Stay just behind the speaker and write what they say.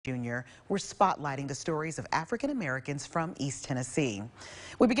Jr., we're spotlighting the stories of African Americans from East Tennessee.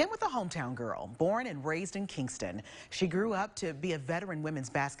 We begin with a hometown girl, born and raised in Kingston. She grew up to be a veteran women's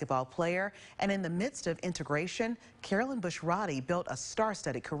basketball player, and in the midst of integration, Carolyn Bush-Roddy built a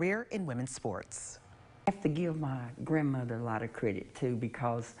star-studded career in women's sports. I have to give my grandmother a lot of credit too,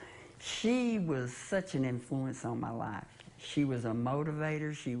 because she was such an influence on my life. She was a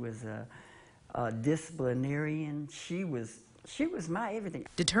motivator, she was a disciplinarian, she was my everything.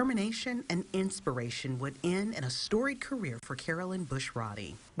 Determination and inspiration would end in a storied career for Carolyn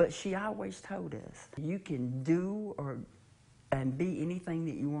Bush-Roddy. But she always told us, you can do and be anything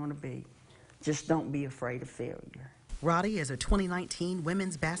that you want to be. Just don't be afraid of failure. Roddy is a 2019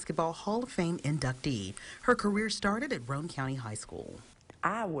 Women's Basketball Hall of Fame inductee. Her career started at Roane County High School.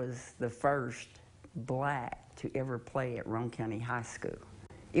 I was the first black to ever play at Roane County High School.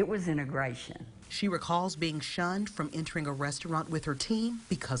 It was integration. She recalls being shunned from entering a restaurant with her team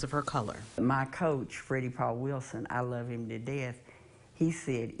because of her color. My coach, Freddie Paul Wilson, I love him to death. He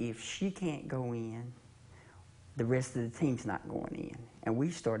said, if she can't go in, the rest of the team's not going in. And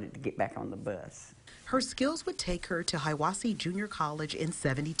we started to get back on the bus. Her skills would take her to Hiwassee Junior College in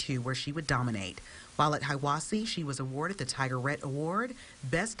 '72, where she would dominate. While at Hiwassee, she was awarded the Tigerette Award,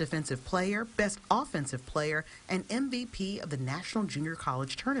 Best Defensive Player, Best Offensive Player, and MVP of the National Junior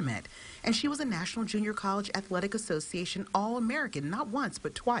College Tournament. And she was a National Junior College Athletic Association All-American, not once,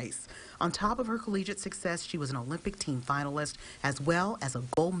 but twice. On top of her collegiate success, she was an Olympic team finalist, as well as a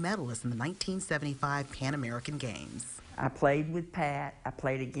gold medalist in the 1975 Pan American Games. I played with Pat. I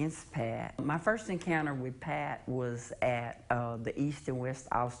played against Pat. My first encounter with Pat was at the East and West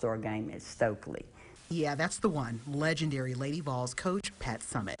All-Star game at Stokely. Yeah, that's the one. Legendary Lady Vols coach Pat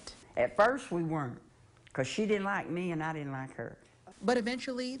Summit. At first we weren't, because she didn't like me and I didn't like her. But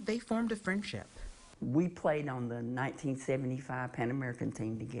eventually they formed a friendship. We played on the 1975 Pan American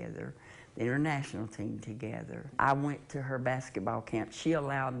team together, the international team together. I went to her basketball camp. She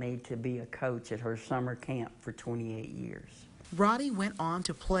allowed me to be a coach at her summer camp for 28 years. Roddy went on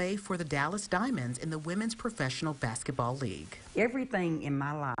to play for the Dallas Diamonds in the Women's Professional Basketball League. Everything in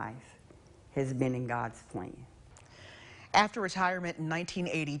my life has been in God's plan. After retirement in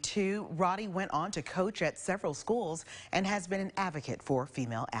 1982, Roddy went on to coach at several schools and has been an advocate for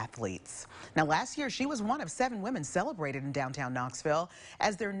female athletes. Now, last year, she was one of 7 women celebrated in downtown Knoxville,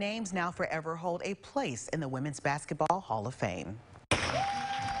 as their names now forever hold a place in the Women's Basketball Hall of Fame.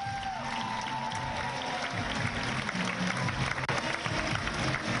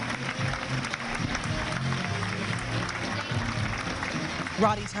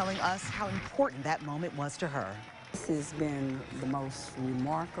 Roddy telling us how important that moment was to her. This has been the most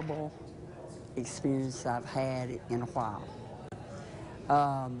remarkable experience I've had in a while.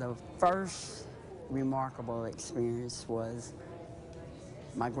 The first remarkable experience was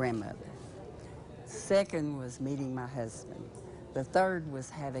my grandmother. Second was meeting my husband. The third was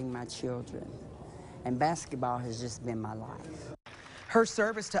having my children. And basketball has just been my life. Her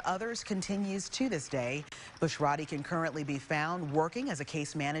service to others continues to this day. Bush-Roddy can currently be found working as a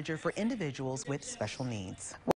case manager for individuals with special needs.